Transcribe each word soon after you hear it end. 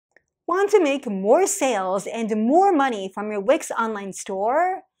Want to make more sales and more money from your Wix online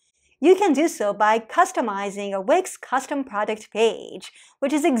store? You can do so by customizing a Wix custom product page,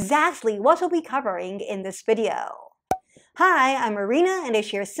 which is exactly what we'll be covering in this video. Hi, I'm Marina, and I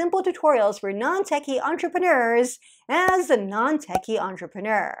share simple tutorials for non-techie entrepreneurs as a non-techie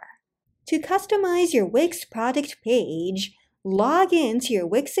entrepreneur. To customize your Wix product page, log into your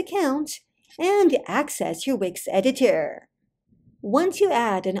Wix account and access your Wix editor. Once you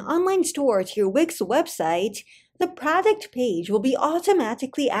add an online store to your Wix website, the product page will be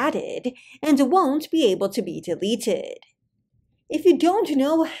automatically added and won't be able to be deleted. If you don't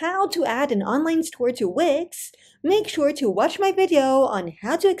know how to add an online store to Wix, make sure to watch my video on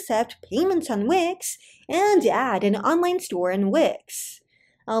how to accept payments on Wix and add an online store in Wix.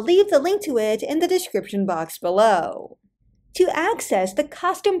 I'll leave the link to it in the description box below. To access the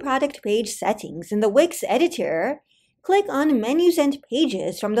custom product page settings in the Wix editor, click on Menus and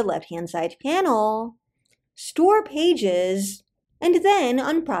Pages from the left-hand side panel, Store Pages, and then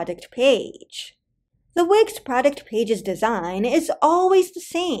on Product Page. The Wix product page's design is always the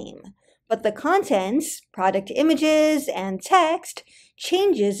same, but the contents, product images, and text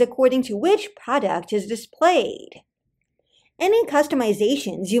changes according to which product is displayed. Any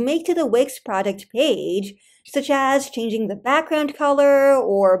customizations you make to the Wix product page, such as changing the background color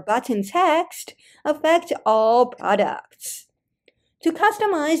or button text, affect all products. To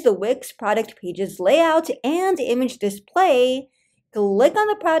customize the Wix product page's layout and image display, click on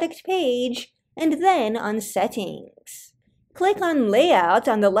the product page and then on Settings. Click on Layout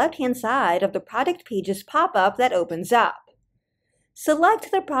on the left-hand side of the product page's pop-up that opens up. Select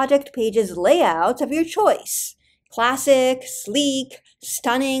the product page's layout of your choice: Classic, Sleek,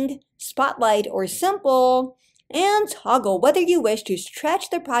 Stunning, Spotlight, or Simple, and toggle whether you wish to stretch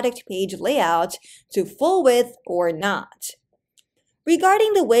the product page layout to full width or not.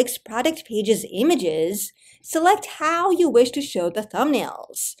 Regarding the Wix product page's images, select how you wish to show the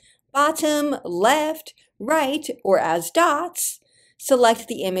thumbnails: bottom, left, right, or as dots. Select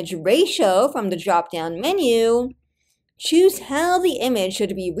the image ratio from the drop-down menu. Choose how the image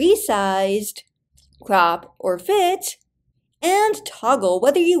should be resized, crop, or fit, and toggle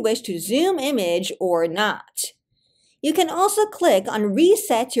whether you wish to zoom image or not. You can also click on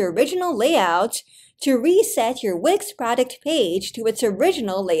Reset your original layout to reset your Wix product page to its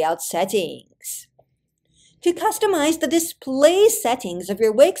original layout settings. To customize the display settings of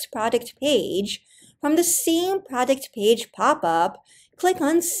your Wix product page, from the same product page pop-up, click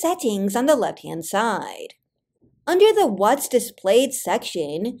on Settings on the left-hand side. Under the What's Displayed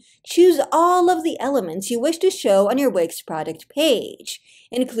section, choose all of the elements you wish to show on your Wix product page,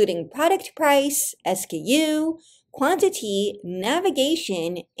 including product price, SKU, quantity,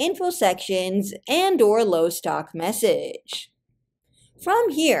 navigation, info sections, and/or low stock message.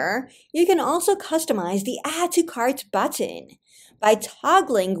 From here, you can also customize the Add to Cart button by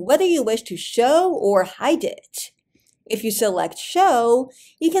toggling whether you wish to show or hide it. If you select Show,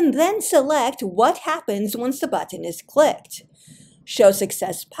 you can then select what happens once the button is clicked: Show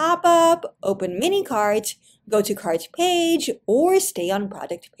Success pop-up, Open Mini Cart, Go to Cart page, or Stay on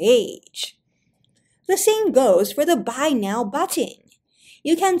Product page. The same goes for the Buy Now button.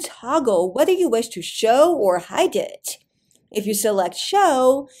 You can toggle whether you wish to show or hide it. If you select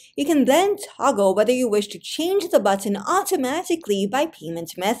Show, you can then toggle whether you wish to change the button automatically by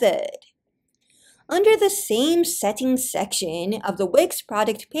payment method. Under the same Settings section of the Wix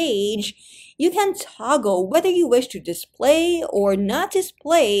product page, you can toggle whether you wish to display or not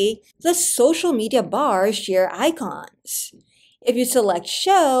display the social media bar share icons. If you select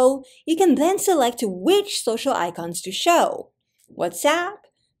Show, you can then select which social icons to show: WhatsApp,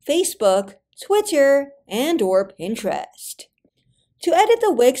 Facebook, Twitter, and/or Pinterest. To edit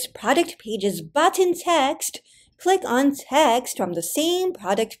the Wix product page's button text, click on Text from the same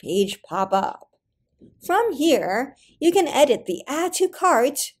product page pop-up. From here, you can edit the Add to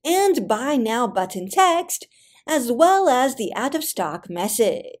Cart and Buy Now button text, as well as the Out of Stock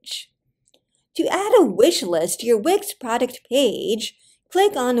message. To add a wish list to your Wix product page,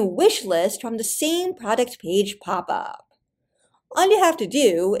 click on Wish List from the same product page pop-up. All you have to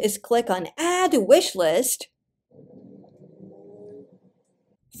do is click on Add Wish List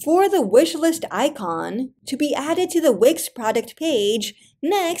for the wish list icon to be added to the Wix product page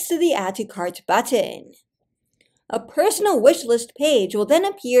next to the Add to Cart button. A personal wish list page will then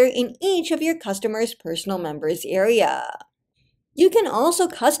appear in each of your customers' personal members area. You can also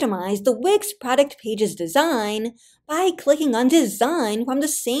customize the Wix product page's design by clicking on Design from the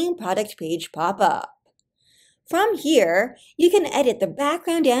same product page pop-up. From here, you can edit the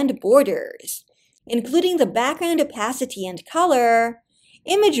background and borders, including the background opacity and color,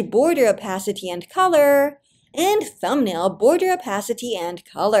 image border opacity and color, and thumbnail border opacity and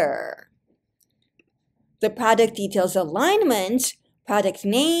color. The product details alignment, product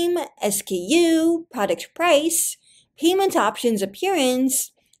name, SKU, product price, payment options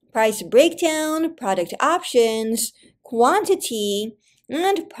appearance, price breakdown, product options, quantity,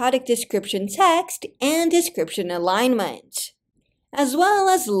 and product description text and description alignment, as well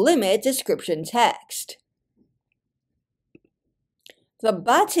as limit description text. The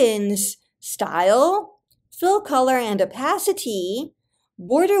buttons style, fill color and opacity,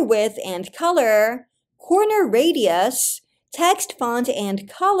 border width and color, corner radius, text font and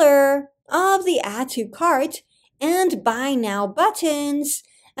color of the Add to Cart and Buy Now buttons,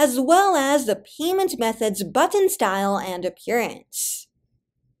 as well as the payment method's button style and appearance.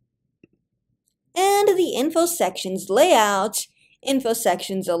 And the info section's layout, info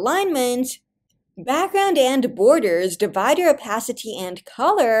section's alignment, background and borders, divider opacity and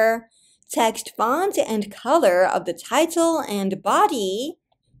color, text font and color of the title and body,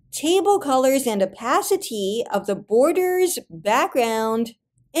 table colors and opacity of the borders, background,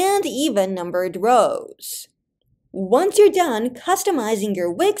 and even numbered rows. Once you're done customizing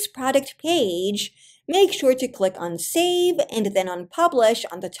your Wix product page, make sure to click on Save and then on Publish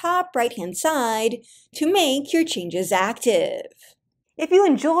on the top right-hand side to make your changes active. If you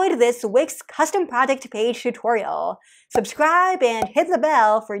enjoyed this Wix custom product page tutorial, subscribe and hit the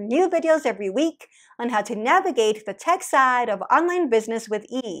bell for new videos every week on how to navigate the tech side of online business with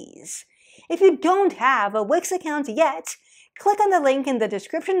ease. If you don't have a Wix account yet, click on the link in the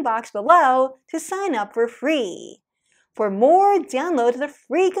description box below to sign up for free. For more, download the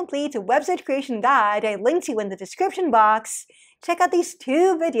free complete website creation guide I linked to in the description box. Check out these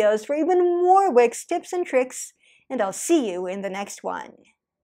 2 videos for even more Wix tips and tricks, and I'll see you in the next one.